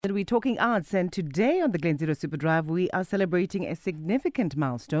We're talking arts, and today on the Glen Zero Super Drive, we are celebrating a significant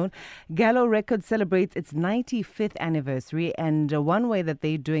milestone. Gallo Records celebrates its 95th anniversary, and one way that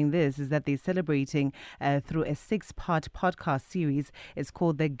they're doing this is that they're celebrating through a 6-part podcast series. It's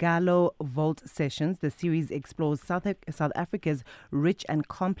called the Gallo Vault Sessions. The series explores South Africa's rich and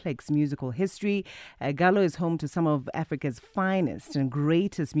complex musical history. Gallo is home to some of Africa's finest and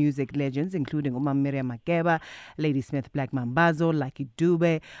greatest music legends, including Miriam Makeba, Ladysmith Black Mambazo,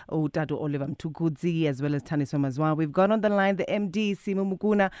 Dube, Mtukudzi, as well as Thandiswa Mazwai. We've got on the line the MD, Simu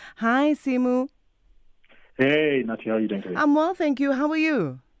Mukuna. Hi, Simu. Hey, Nati, how are you doing today? I'm well, thank you. How are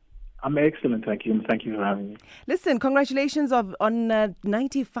you? I'm excellent, thank you, and thank you for having me. Listen, congratulations on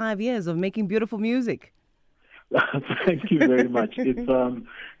 95 years of making beautiful music. Thank you very much. It's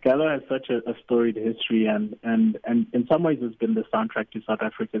Gallo has such a storied history, and in some ways it's been the soundtrack to South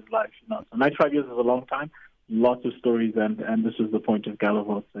Africa's life. So 95 years is a long time. Lots of stories, and this is the point of Gallo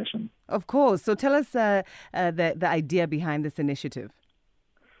Vault Sessions. Of course. So tell us the idea behind this initiative.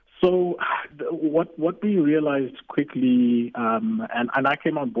 So what we realized quickly, and I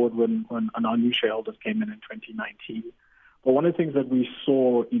came on board when our new shareholders came in 2019. But one of the things that we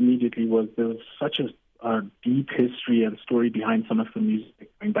saw immediately was there was such a deep history and story behind some of the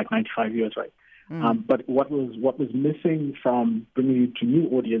music going back 95 years, right? But what was missing from bringing it to new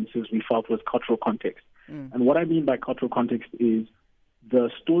audiences, we felt, was cultural context. And what I mean by cultural context is the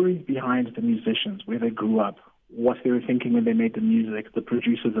stories behind the musicians, where they grew up, what they were thinking when they made the music, the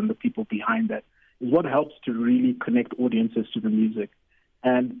producers and the people behind that, is what helps to really connect audiences to the music.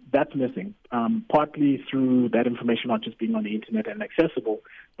 And that's missing, partly through that information not just being on the internet and accessible,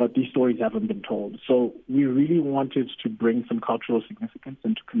 but these stories haven't been told. So we really wanted to bring some cultural significance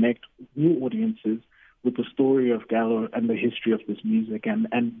and to connect new audiences with the story of Gallo and the history of this music. And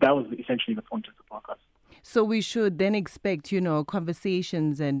that was essentially the point of the podcast. So we should then expect,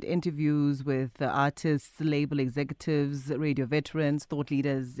 conversations and interviews with artists, label executives, radio veterans, thought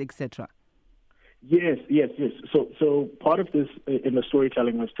leaders, etc. Yes. So part of this in the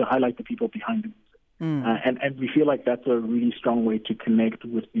storytelling was to highlight the people behind the music. And we feel like that's a really strong way to connect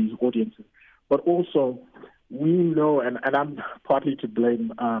with these audiences. But also, we know, and I'm partly to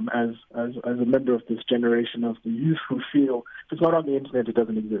blame as a member of this generation of the youth who feel if it's not on the internet, it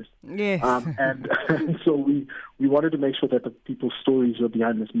doesn't exist. Yes. And so we wanted to make sure that the people's stories were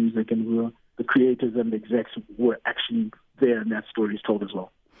behind this music, and the creators and the execs were actually there, and that story is told as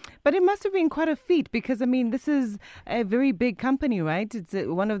well. But it must have been quite a feat because, this is a very big company, right? It's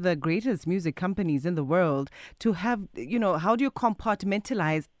one of the greatest music companies in the world. To have, how do you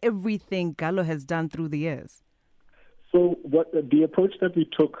compartmentalize everything Gallo has done through the years? So the approach that we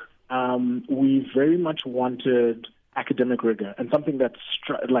took, we very much wanted academic rigor and something that's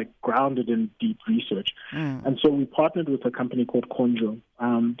grounded in deep research. And so we partnered with a company called Konjo.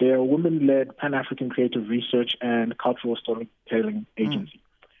 They're a women-led Pan-African creative research and cultural storytelling agency.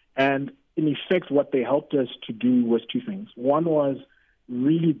 And in effect, what they helped us to do was two things. One was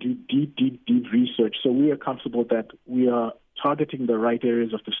really do deep research. So we are comfortable that we are targeting the right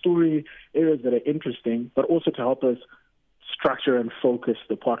areas of the story, areas that are interesting, but also to help us structure and focus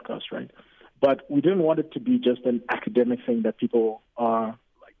the podcast, right? But we didn't want it to be just an academic thing that people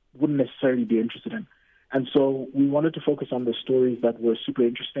wouldn't necessarily be interested in. And so we wanted to focus on the stories that were super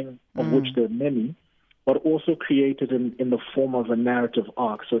interesting, of which there are many, but also created in the form of a narrative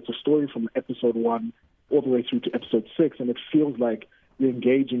arc. So it's a story from episode 1 all the way through to episode 6, and it feels like we're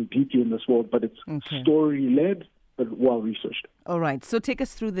engaging deeply in this world, but it's story-led, but well-researched. All right. So take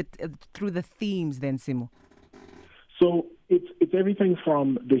us through the themes then, Simu. So it's everything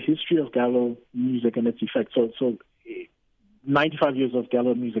from the history of Gallo music and its effects. So 95 years of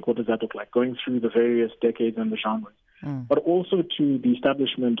Gallo music, what does that look like? Going through the various decades and the genres. But also to the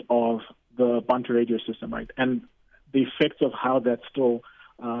establishment of the Bantu radio system, right? And the effects of how that still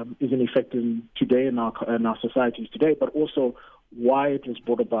is in effect today in our societies today, but also why it was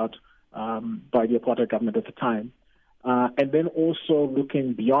brought about by the apartheid government at the time. And then also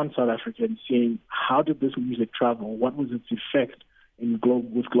looking beyond South Africa and seeing how did this music travel? What was its effect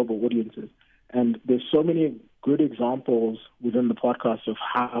with global audiences? And there's so many good examples within the podcast of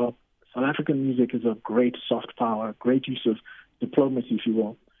how South African music is a great soft power, great use of diplomacy, if you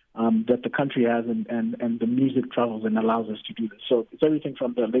will, that the country has, and the music travels and allows us to do this. So it's everything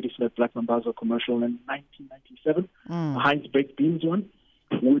from the Ladysmith Black Mambazo commercial in 1997, the Heinz Baked Beans one,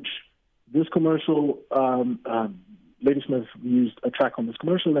 which this commercial, Ladysmith used a track on this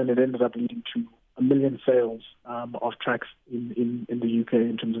commercial, and it ended up leading to 1 million sales of tracks in the UK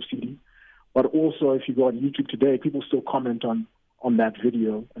in terms of CDs. But also, if you go on YouTube today, people still comment on on that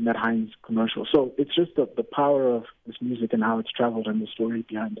video and that Heinz commercial. So it's just the power of this music and how it's traveled and the story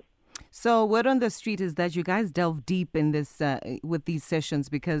behind it. So word on the street is that you guys delve deep in this with these sessions,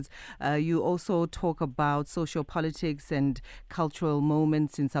 because you also talk about social politics and cultural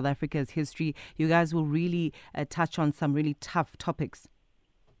moments in South Africa's history. You guys will really touch on some really tough topics.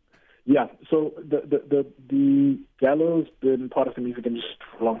 Yeah, so the Gallo's been part of the music industry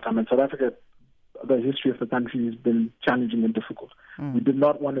for a long time. In South Africa, the history of the country has been challenging and difficult. We did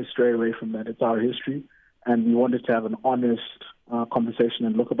not want to stray away from that. It's our history, and we wanted to have an honest conversation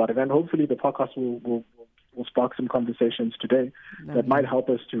and look about it. And hopefully the podcast will spark some conversations today that might help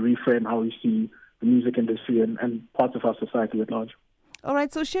us to reframe how we see the music industry and parts of our society at large. All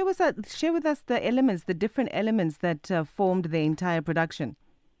right, so share with us the elements, the different elements that formed the entire production.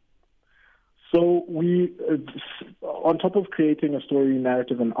 So we, on top of creating a story,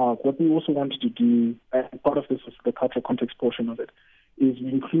 narrative, and arc, what we also wanted to do, and part of this is the cultural context portion of it, is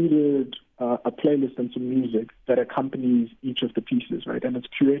we included a playlist and some music that accompanies each of the pieces, right? And it's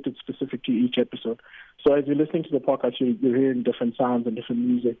curated specific to each episode. So as you're listening to the podcast, you're hearing different sounds and different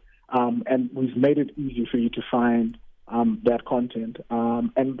music, and we've made it easy for you to find that content.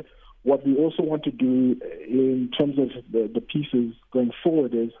 And what we also want to do in terms of the pieces going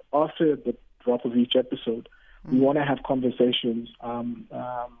forward is after the drop of each episode, we want to have conversations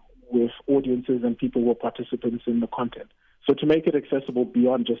with audiences and people who are participants in the content. So to make it accessible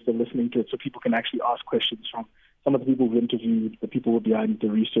beyond just the listening to it, so people can actually ask questions from some of the people we've interviewed, the people who are behind the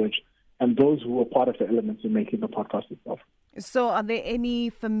research, and those who are part of the elements in making the podcast itself. So are there any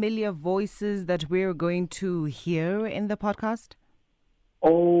familiar voices that we're going to hear in the podcast?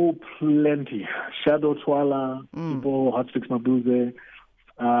 Oh, plenty. Shadow Twala, Sibo Hotfix Mabuze,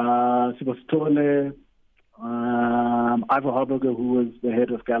 Sibo Stole, Ivor Harburger, who was the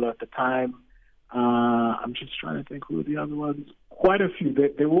head of Gallo at the time. I'm just trying to think who are the other ones. Quite a few.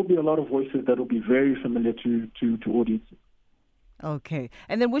 There will be a lot of voices that will be very familiar to audiences. Okay.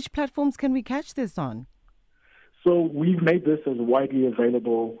 And then which platforms can we catch this on? So we've made this as widely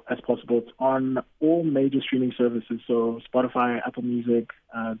available as possible. It's on all major streaming services, so Spotify, Apple Music,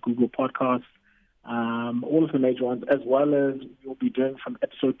 Google Podcasts, all of the major ones, as well as we'll be doing from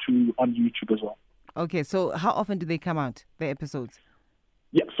episode 2 on YouTube as well. Okay, so how often do they come out, the episodes?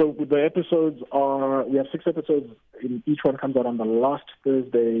 Yeah, so the episodes we have 6 episodes, and each one comes out on the last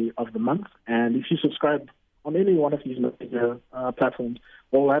Thursday of the month. And if you subscribe on any one of these major platforms,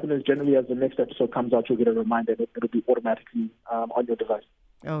 what will happen is generally as the next episode comes out, you'll get a reminder that it'll be automatically on your device.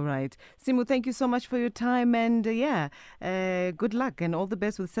 All right. Simu, thank you so much for your time. And good luck and all the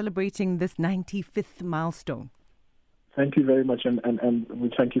best with celebrating this 95th milestone. Thank you very much, and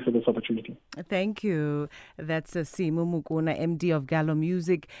we thank you for this opportunity. Thank you. That's Simu Mukuna, MD of Gallo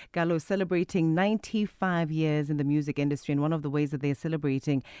Music. Gallo is celebrating 95 years in the music industry, and one of the ways that they're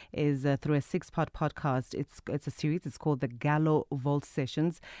celebrating is through a 6-part podcast. It's a series. It's called the Gallo Vault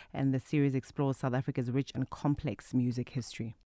Sessions, and the series explores South Africa's rich and complex music history.